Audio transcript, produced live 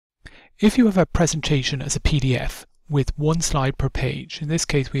If you have a presentation as a PDF with one slide per page, in this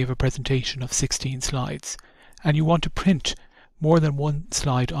case we have a presentation of 16 slides, and you want to print more than one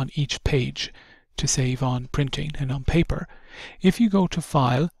slide on each page to save on printing and on paper, if you go to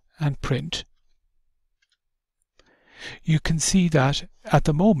File and Print, you can see that at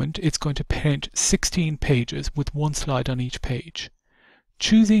the moment it's going to print 16 pages with one slide on each page.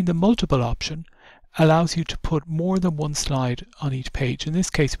 Choosing the multiple option allows you to put more than one slide on each page. In this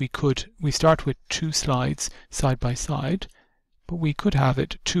case we start with 2 slides side by side, but we could have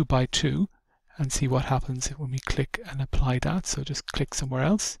it 2 by 2 and see what happens when we click and apply that. So just click somewhere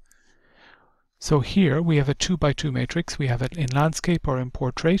else. So here we have a 2 by 2 matrix. We have it in landscape or in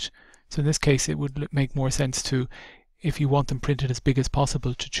portrait. So in this case it would make more sense to, if you want them printed as big as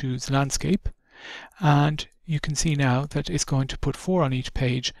possible, to choose landscape. And you can see now that it's going to put 4 on each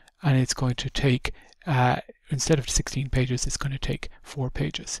page, and it's going to take, instead of 16 pages, it's going to take 4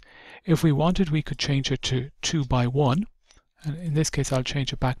 pages. If we wanted, we could change it to 2 by 1. And in this case, I'll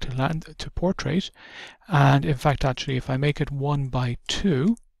change it back to portrait. And in fact, actually, if I make it 1 by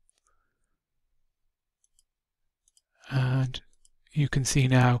 2, and you can see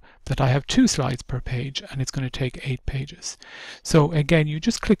now that I have 2 slides per page, and it's going to take 8 pages. So again, you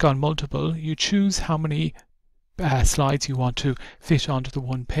just click on multiple, you choose how many slides you want to fit onto the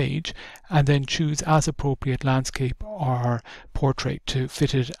one page, and then choose as appropriate landscape or portrait to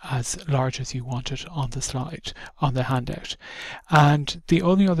fit it as large as you want it on the slide, on the handout. And the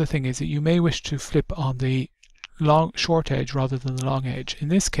only other thing is that you may wish to flip on the short edge rather than the long edge. In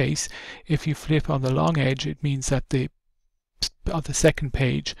this case, if you flip on the long edge, it means that the second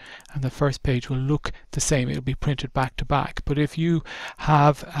page and the first page will look the same. It'll be printed back to back. But if you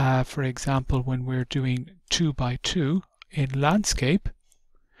have, for example, when we're doing 2 by 2 in landscape,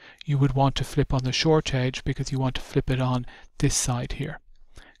 you would want to flip on the short edge because you want to flip it on this side here.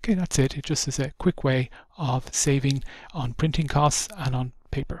 Okay, that's it. It just is a quick way of saving on printing costs and on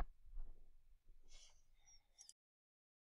paper.